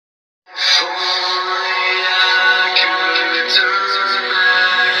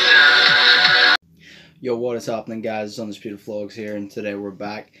Yo, what is happening, guys? It's Undisputed Vlogs here, and today we're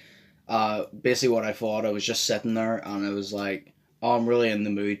back. Basically what I thought, I was just sitting there, and I was like, oh, I'm really in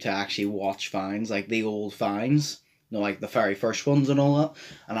the mood to actually watch Finds, like the old Finds, you know, like the very first ones and all that.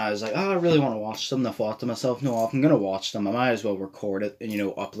 And I was like, oh, I really want to watch them, and I thought to myself, no, if I'm going to watch them, I might as well record it and,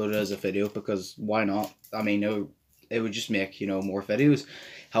 upload it as a video, because why not? I mean, it would just make, more videos,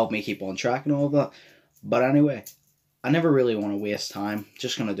 help me keep on track and all of that. But anyway, I never really want to waste time.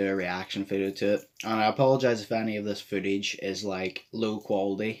 Just going to do a reaction video to it. And I apologize if any of this footage is like low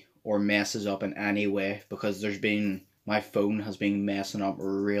quality or messes up in any way, because my phone has been messing up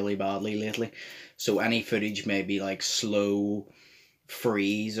really badly lately. So any footage may be like slow,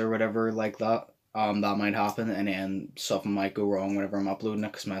 freeze or whatever like that. That might happen, and then something might go wrong whenever I'm uploading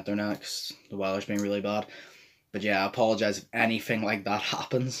it because my internet, because the weather's been really bad. But yeah, I apologize if anything like that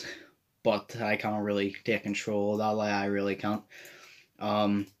happens. But I can't really take control of that, like I really can't.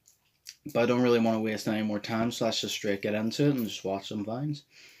 But I don't really want to waste any more time, so let's just straight get into it and just watch some Vines.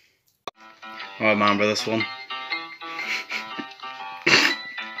 Oh, I remember this one.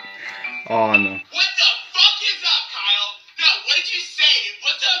 Oh no. What the fuck is up, Kyle? No, what did you say, dude?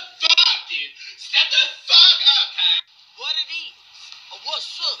 What the fuck, dude? Step the fuck up, Kyle. What it is?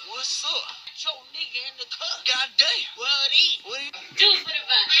 What's up? What's up? Your nigga in the cup. God damn. What it is? What it do for the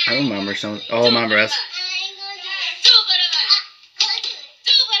Vine? I don't remember something. Oh, I remember this. Do for the Vine.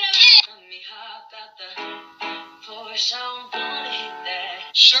 Do for the Vine. Let me hop out the Porsche. I don't wanna hit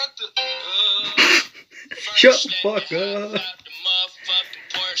that. Shut the Shut the fuck up.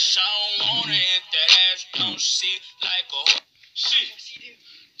 Porsche, I don't wanna hit that ass. Don't see like a shit.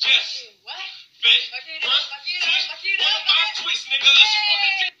 Yes. What? Twist, nigga.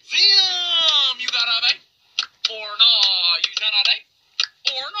 You got a date? Or no? You got a date?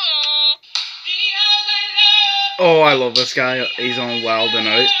 Or no? Oh, I love this guy. He's on Wild and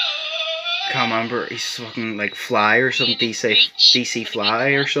Out. Can't remember. He's fucking like Fly or something. DC Fly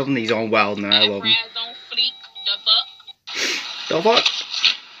or something. He's on Wild and Out. I love him. The fuck?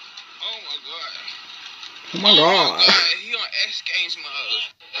 Oh my god. He on X Games mode.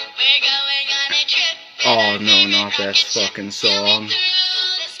 Oh no, not this fucking song.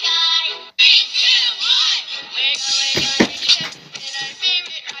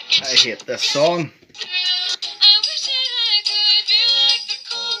 I hate this song.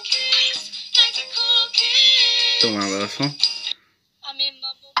 Don't remember this one.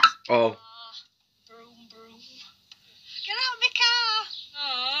 Oh.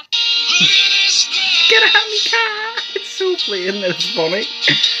 Get out of my car! It's so plain, it's funny.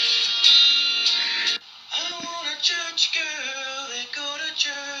 I want a church girl that go to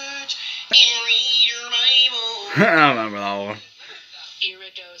church and read your Bible. I don't remember that one.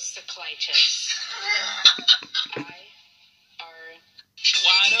 Iridocyclitis.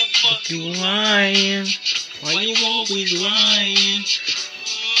 Why the fuck You lying? Why you always lying?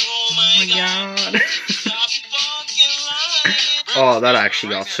 Oh my god. Stop fucking lying. Oh, that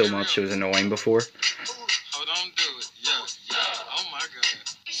actually got so much. It was annoying before. Oh, don't do it. Yeah. Oh my god.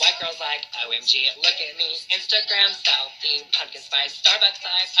 White girls like, OMG, look at me. Instagram selfie, pumpkin spice, Starbucks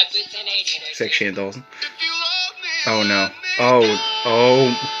size, I boots in 80. 16,000. If you love me, Oh no. Oh.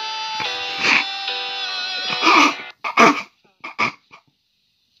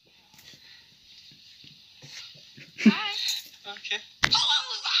 okay.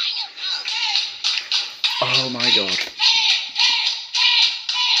 Oh my god.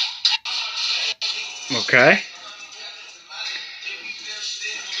 Okay.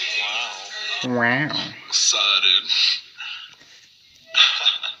 Wow. Excited.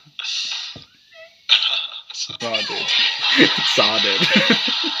 Oh, dude. Sodded.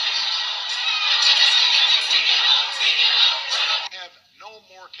 Have no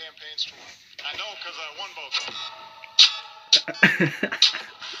more campaigns to run. I know because I won both of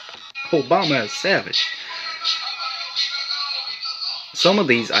them. Obama is savage. Some of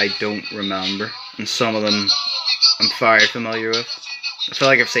these I don't remember, and some of them I'm very familiar with. I feel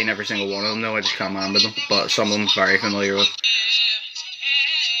like I've seen every single one of them, though I just can't remember them, but some of them I'm very familiar with.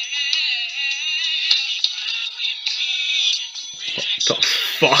 What the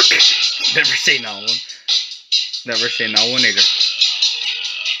fuck? Never seen that one. Never seen that one either.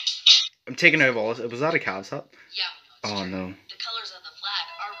 I'm taking out all this. Was that a Cavs hat? Yeah. Oh no. The colors of the flag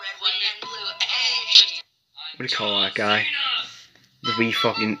are red, white, and blue. Hey. What do you call that guy? The wee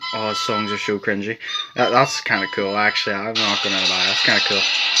fucking... Oh, his songs are so cringy. That's kind of cool, actually. I'm not gonna lie. That's kind of cool.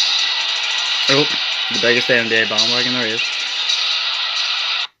 Oh, the biggest NBA bandwagon there is.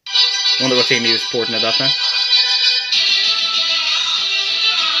 Wonder what team he was supporting at that time.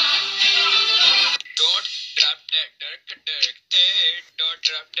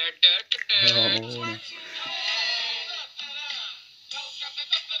 Oh.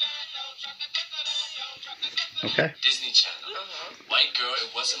 Okay. Disney Channel. White girl, it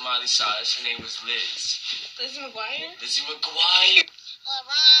wasn't Miley Cyrus, her name was Liz. Lizzie McGuire? Lizzie McGuire.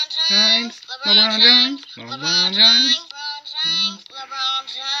 LeBron James.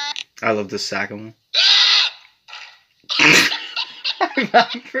 I love the second one. I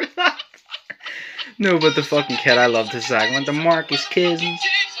remember that. No, but the fucking kid, I love the second one. The Marcus Cousins.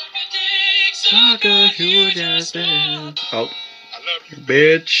 Oh,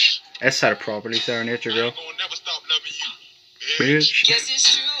 bitch. That's how to properly serenade your girl. Bitch.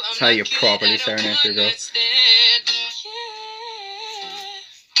 That's how you properly serenade your girl.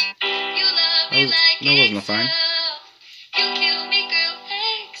 That wasn't a fine.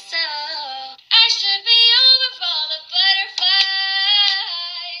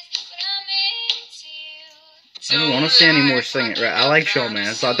 I don't want to see any more singing. Right, I like Shawn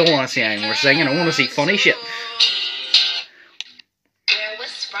Mendes, so I don't want to see any more singing. I want to see funny shit. Yeah,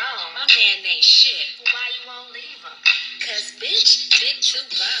 what's wrong? My man ain't shit. Why you won't leave him? 'Cause bitch, big too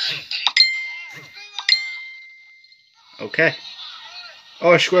bad. Okay.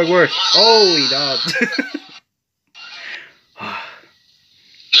 Oh, Squidward. Oh, he died.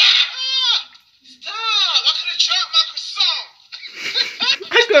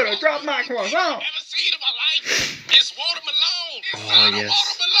 I'm gonna drop my croissant. Oh, yes.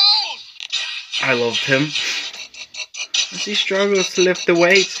 I loved him. As he struggles to lift the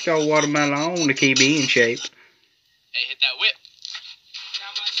weights, got watermelon to keep me in shape. Hey, hit that whip.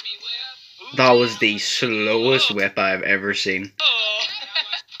 That was the slowest whip I've ever seen.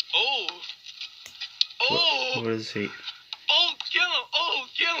 What is he? Oh, kill him. Oh,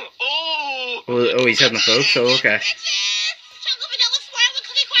 kill him. Oh. Oh, he's hitting the folks, so okay.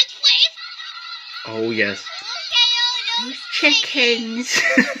 Oh, yes. Chickens.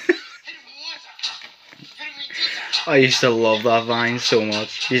 I used to love that vine so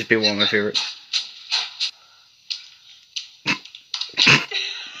much. It used to be one of my favorites. Does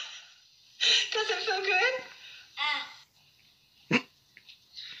it feel good?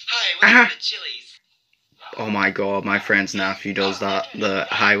 Hi, welcome to Chili's. Oh my god, my friend's nephew does that. The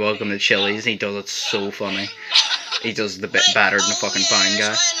hi, welcome to Chili's. He does it so funny. He does the bit better than the fucking fine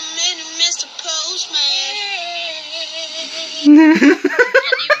guy. God,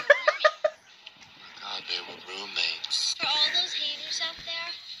 man, we're roommates. For all those haters out there,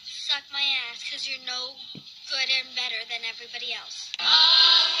 suck my ass, because you're no good and better than everybody else.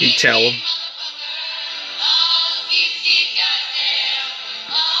 You tell him.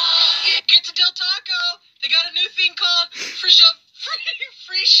 Get to Del Taco. They got a new thing called free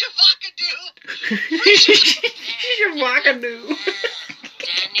shavakadu. Shavakadu.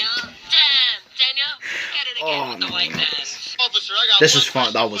 Daniel, get it again with the white man. Officer, I got This is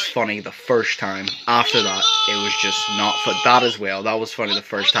fun. That was funny the first time. After that, it was just not fun. That as well. That was funny the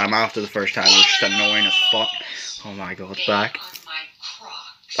first time. After the first time, it was just annoying as fuck. Oh my god, it's back.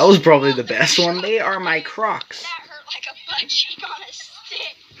 That was probably the best one. They are my Crocs. That hurt like a butt cheek on a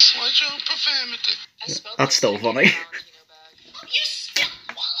stick. What's your profanity? That's still funny. You spilt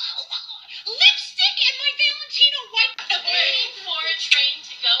lipstick in my Valentino white. Waiting for a train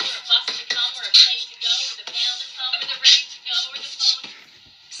to go, or a bus to come, or a plane to go, or the mail to come, or the rain to go, or the phone.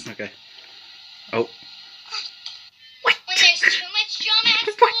 Okay. Oh. When there's too much drama at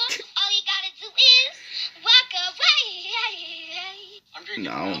school, all you gotta do is walk away. I'm drinking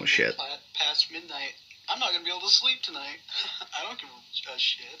No, milk shit. past midnight. I'm not gonna be able to sleep tonight. I don't give a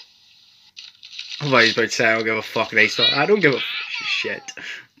shit. I thought he was about to say I don't give a fuck. I don't give a shit.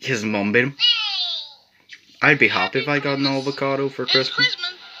 His mum beat him. I'd be happy if I got an avocado for Christmas.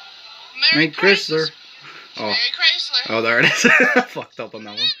 Merry Chrysler. Oh. Merry Chrysler. Oh, there it is. I fucked up on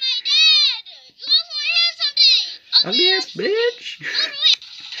that one. Oh, yes, bitch.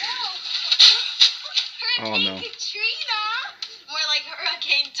 Oh, no. More like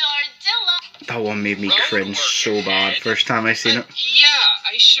Hurricane Tortilla. That one made me cringe so bad first time I seen it. Yeah,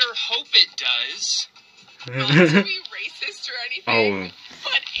 I sure hope it does. Not to be racist or anything, Oh.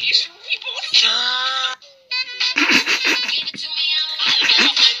 but Asian people. Give it to me, I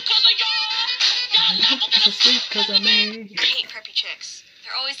hate preppy chicks.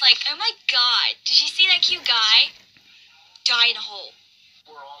 They're always like, oh my god, did you see that cute guy? Die in a hole.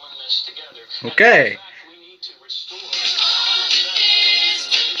 We're all in this together. Okay. We need to restore.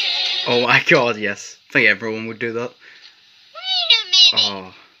 Oh my god, yes. I think everyone would do that. Wait a minute.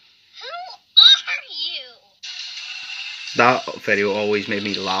 Oh. Who are you? That video always made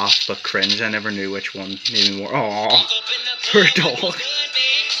me laugh but cringe. I never knew which one made me more. Aww. Poor dog.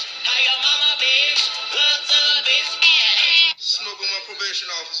 Smoke on my probation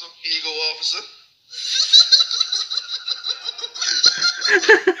officer. Here you go, officer.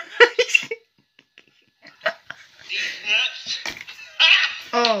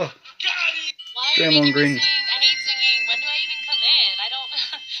 Oh, Why are you Draymond making Green. me sing? I hate singing. When do I even come in? I don't.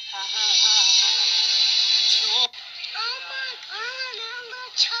 Oh my god, I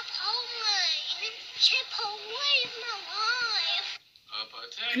love Chipotle. Chipotle is my life.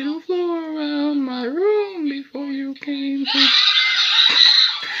 you don't floor around my room before you came to.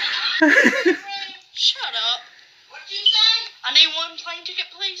 Shut up. What'd you say? I need one plane ticket,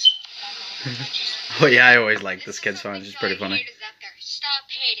 please. Oh yeah, I always like this kid's song. It's pretty funny. Haters out there, stop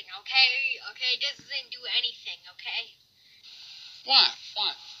hating, okay? Okay, it doesn't do anything, okay? Why?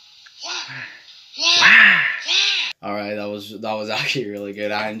 All right, that was actually really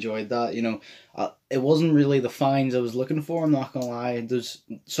good. I enjoyed that. You know, it wasn't really the finds I was looking for. I'm not gonna lie. There's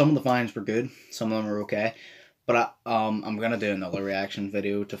some of the finds were good. Some of them were okay. But I'm gonna do another reaction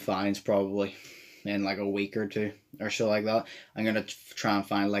video to finds probably in like a week or two or so like that. I'm gonna try and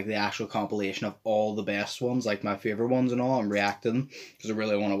find like the actual compilation of all the best ones, like my favorite ones and all, and react to them because I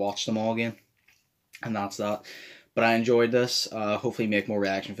really want to watch them all again. And that's that. But I enjoyed this. Hopefully make more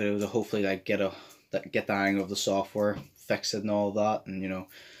reaction videos. Hopefully like get the hang of the software, fix it and all that, and you know,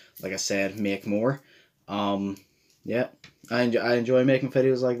 like I said, make more. Yeah, I enjoy making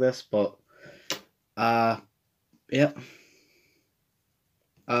videos like this, but yeah.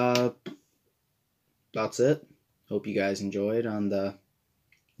 That's it. Hope you guys enjoyed, and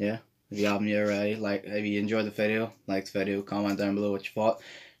yeah, if you haven't yet already, like, if you enjoyed the video, like the video, comment down below what you thought,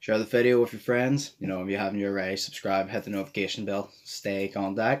 share the video with your friends, you know, if you haven't yet already, subscribe, hit the notification bell, stay in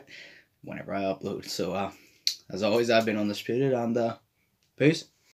contact whenever I upload. So as always, I've been Undisputed, and peace.